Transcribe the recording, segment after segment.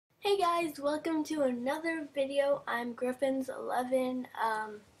Hey guys, welcome to another video. I'm Griffins11,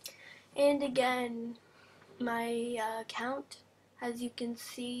 and again, my account, as you can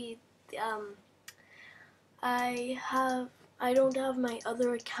see, um, I don't have my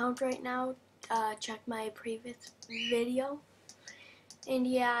other account right now. Check my previous video, and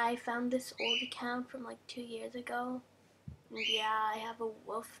yeah, I found this old account from like 2 years ago, and yeah, I have a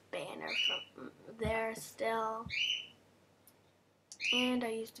wolf banner from there still. And I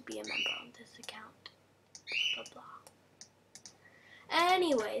used to be a member on this account. Blah, blah, blah.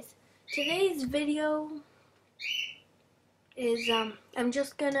 Anyways, today's video is, I'm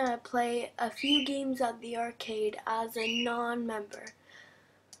just gonna play a few games at the arcade as a non-member.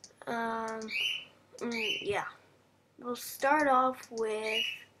 Yeah. We'll start off with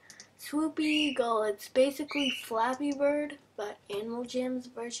Swoopy Eagle. It's basically Flappy Bird, but Animal Jam's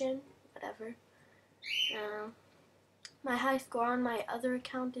version. Whatever. My high score on my other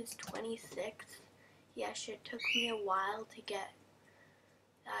account is 26. Yes, it took me a while to get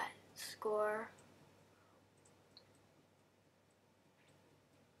that score.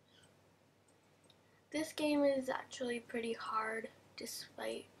 This game is actually pretty hard,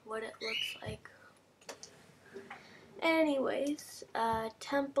 despite what it looks like. Anyways,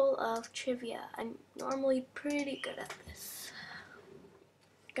 Temple of Trivia. I'm normally pretty good at this.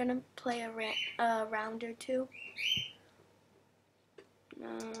 Gonna play a round or two.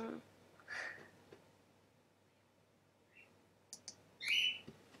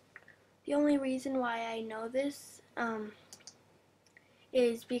 The only reason why I know this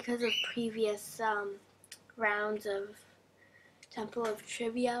is because of previous rounds of Temple of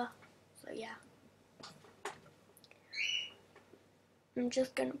Trivia. So yeah. I'm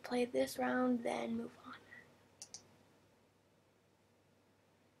just gonna play this round, then move on.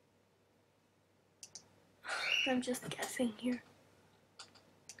 I'm just guessing here.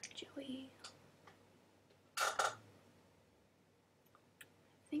 Joey. I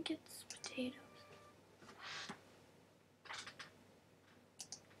think it's potatoes.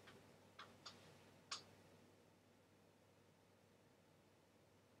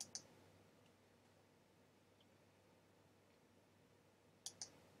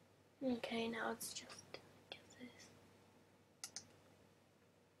 Okay, now it's just guesses.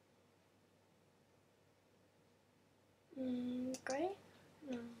 Gray?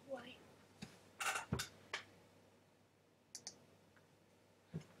 White.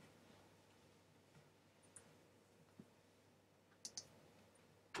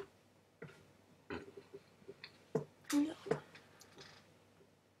 No.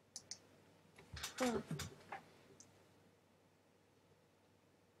 Oh.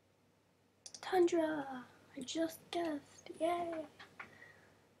 Tundra! I just guessed. Yay!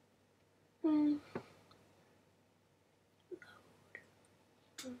 Load.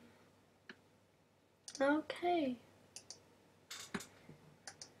 Okay.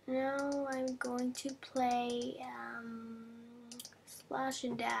 Now I'm going to play Slash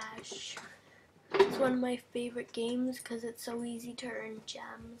and Dash. It's one of my favorite games because it's so easy to earn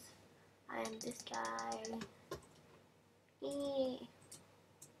gems. I am this guy.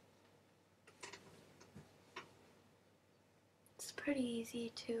 It's pretty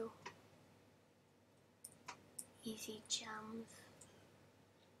easy too. Easy gems.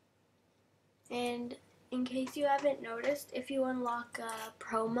 And in case you haven't noticed, if you unlock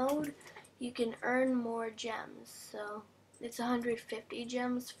Pro Mode, you can earn more gems. So it's 150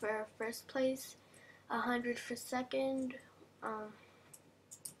 gems for first place, 100 for second,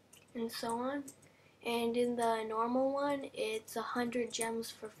 and so on. And in the normal one, it's 100 gems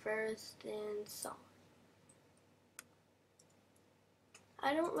for first, and so on.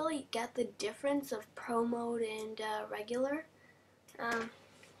 I don't really get the difference of Pro Mode and regular.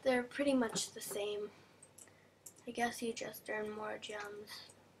 They're pretty much the same. I guess you just earn more gems.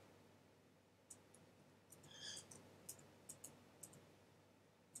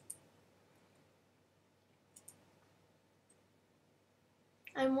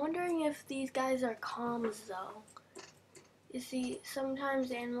 I'm wondering if these guys are comms though. You see,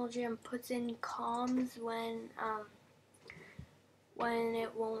 sometimes Animal Jam puts in comms when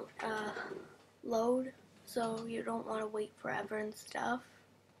it won't load, so you don't want to wait forever and stuff.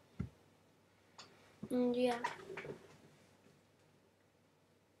 And yeah.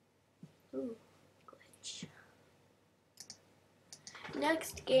 Ooh, glitch.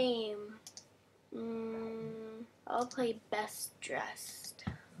 Next game. I'll play Best Dressed.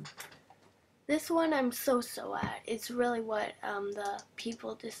 This one I'm so at. It's really what the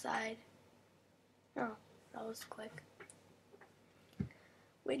people decide. Oh, that was quick.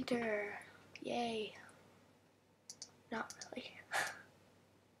 Winter. Yay. Not really.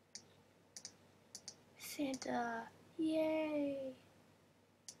 Santa, yay!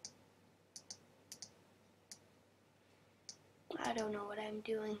 I don't know what I'm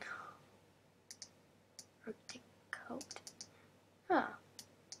doing. Arctic coat. Huh.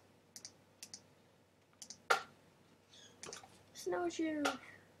 Snowshoe.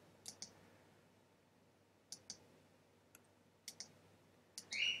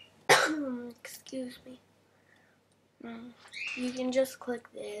 Excuse me. You can just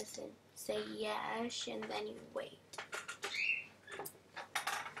click this and say yes, and then you wait.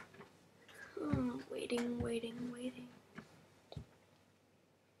 Waiting.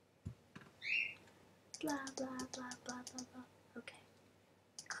 Blah, blah, blah, blah, blah, blah. Okay.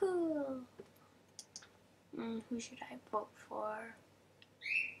 Cool. Who should I vote for?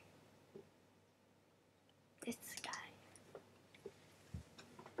 This guy.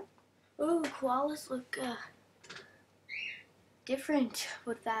 Oh, koalas look different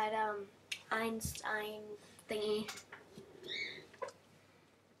with that Einstein thingy.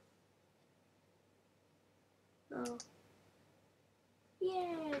 Oh.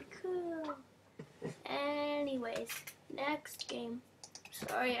 Yeah, cool. Anyways, next game.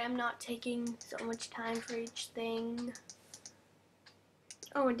 Sorry, I'm not taking so much time for each thing.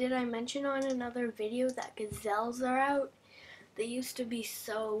 Oh, and did I mention on another video that gazelles are out? They used to be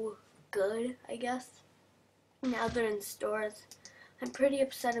so good, I guess. Now they're in stores. I'm pretty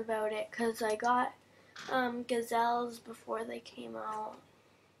upset about it because I got gazelles before they came out.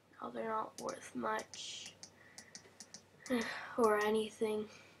 Oh, they're not worth much. Or anything,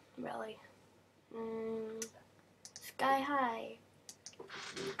 really. Sky High.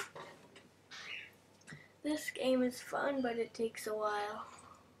 This game is fun, but it takes a while.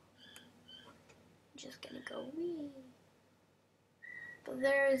 I'm just gonna go wee. But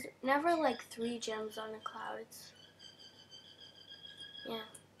there's never like 3 gems on a cloud. Yeah.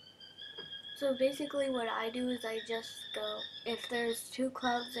 So basically what I do is I just go, if there's 2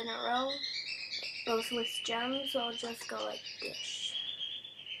 clouds in a row, both with gems, I'll just go like this.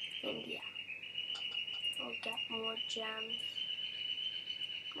 And yeah. I'll get more gems.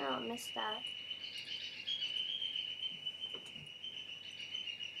 No, I missed that.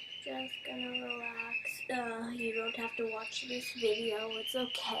 Just gonna relax. You don't have to watch this video, it's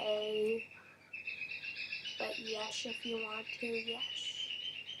okay. But yes, if you want to, yes.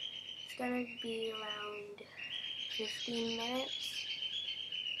 It's gonna be around 15 minutes.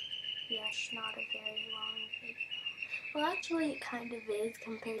 Yes, not a very long video. Well, actually, it kind of is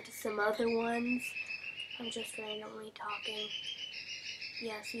compared to some other ones. I'm just randomly talking.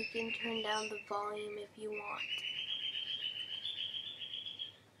 Yes, you can turn down the volume if you want.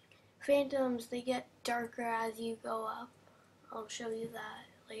 Phantoms, they get darker as you go up. I'll show you that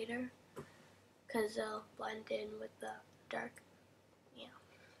later, because they'll blend in with the dark. Yeah.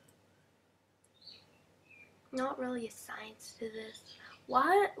 Not really a science to this.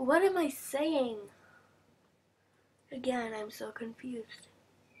 What am I saying? Again, I'm so confused.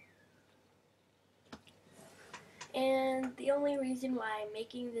 And the only reason why I'm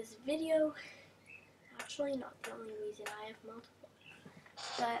making this video, actually not the only reason, I have multiple,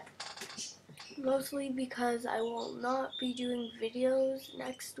 but mostly because I will not be doing videos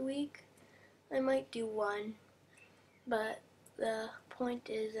next week. I might do one, but the point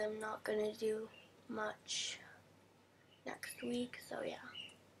is I'm not gonna do much next week, so yeah.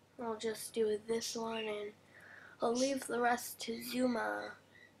 I'll just do this one and I'll leave the rest to ZUMA.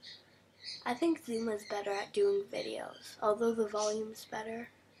 I think ZUMA's better at doing videos, although the volume's better,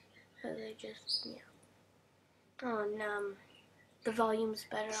 but they just, yeah. On, the volume's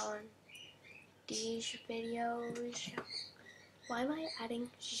better on these videos. Why am I adding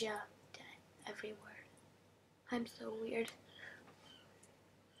ja to every word? I'm so weird.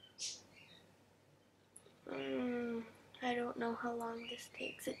 I don't know how long this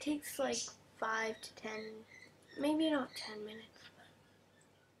takes. It takes like 5 to 10, maybe not 10 minutes, but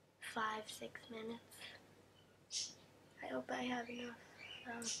 5-6 minutes. I hope I have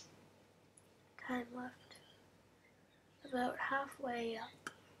enough time left. About halfway up.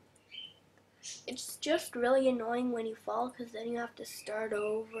 It's just really annoying when you fall because then you have to start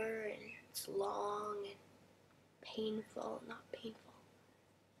over and it's long and painful. Not painful.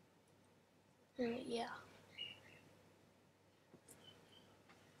 Yeah.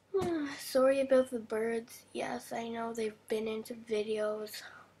 Sorry about the birds. Yes, I know they've been into videos.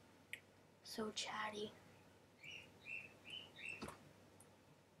 So chatty.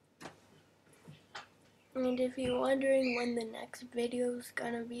 And if you're wondering when the next video is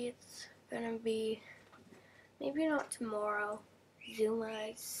gonna be, it's gonna be maybe not tomorrow. Zuma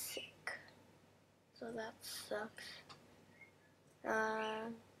is sick, so that sucks.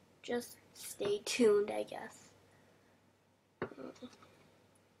 just stay tuned, I guess.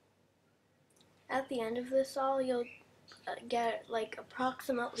 At the end of this all, you'll get like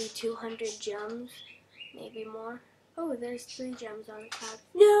approximately 200 gems, maybe more. Oh, there's 3 gems on the cloud.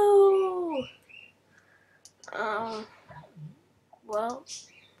 No! Well,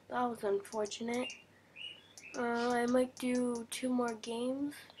 that was unfortunate. I might do 2 more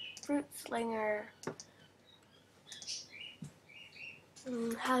games. Fruit Slinger.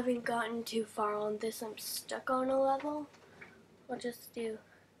 Haven't gotten too far on this. I'm stuck on a level. I'll just do,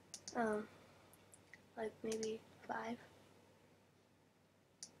 like maybe 5.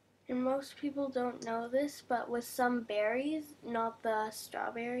 And most people don't know this, but with some berries, not the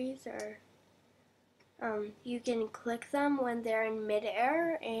strawberries, or you can click them when they're in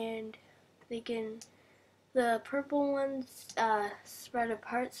midair, and the purple ones spread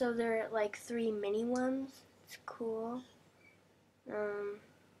apart, so they're like 3 mini ones. It's cool.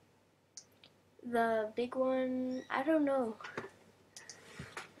 The big one, I don't know.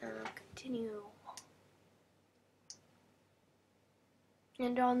 Continue.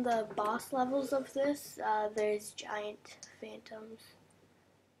 And on the boss levels of this, there's giant phantoms.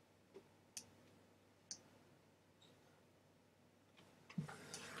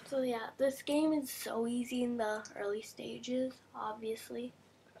 So yeah, this game is so easy in the early stages, obviously.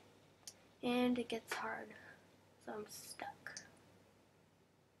 And it gets hard, so I'm stuck.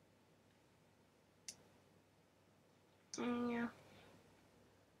 Yeah.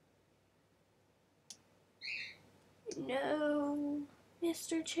 No,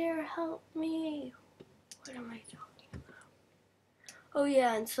 Mr. Chair, help me. What am I talking about? Oh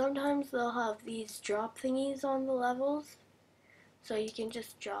yeah, and sometimes they'll have these drop thingies on the levels. So you can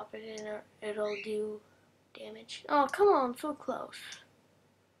just drop it and it'll do damage. Oh, come on, so close.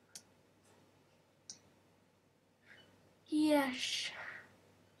 Yes.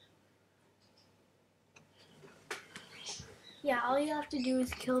 Yeah, all you have to do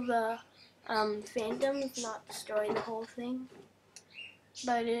is kill the phantoms, not destroy the whole thing.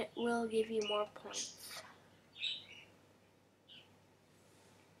 But it will give you more points.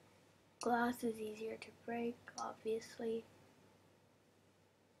 Glass is easier to break, obviously.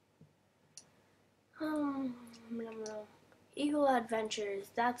 Eagle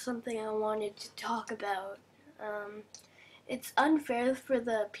Adventures, that's something I wanted to talk about. It's unfair for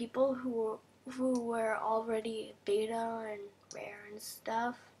the people who were already beta and rare and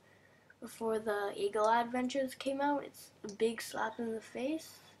stuff before the Eagle Adventures came out. It's a big slap in the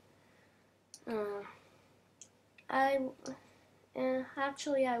face.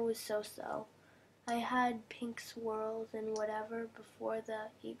 Actually, I was so-so. I had pink swirls and whatever before the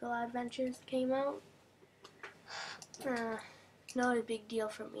Eagle Adventures came out. Not a big deal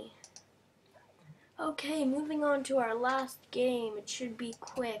for me. Okay, moving on to our last game. It should be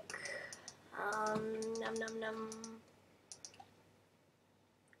quick. Num num num.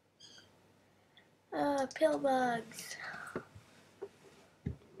 Pill bugs.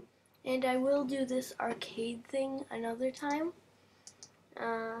 And I will do this arcade thing another time.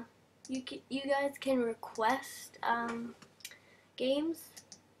 You guys can request games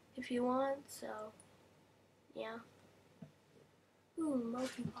if you want. So yeah. Ooh,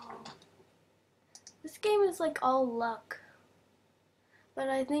 multi-ball. This game is like all luck. But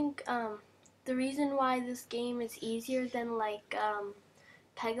I think the reason why this game is easier than like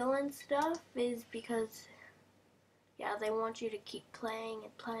Peggle and stuff is because, yeah, they want you to keep playing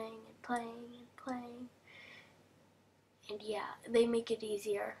and playing and playing and playing. And yeah, they make it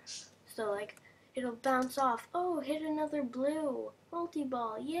easier. So like, it'll bounce off. Oh, hit another blue.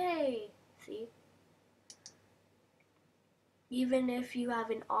 Multi-ball, yay! See? Even if you have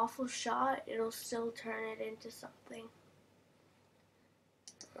an awful shot, it'll still turn it into something.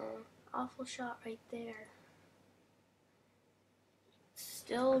 Awful shot right there.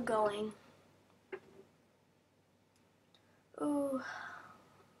 Still going. Ooh,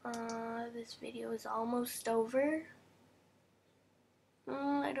 this video is almost over.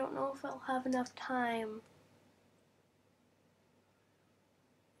 I don't know if I'll have enough time.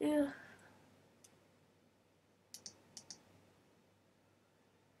 Yeah.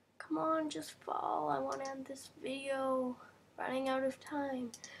 Come on, just fall. I want to end this video. Running out of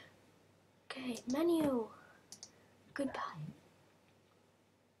time. Okay, menu. Goodbye.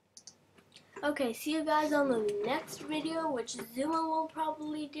 Okay, see you guys on the next video, which Zuma will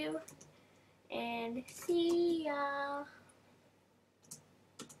probably do. And see ya.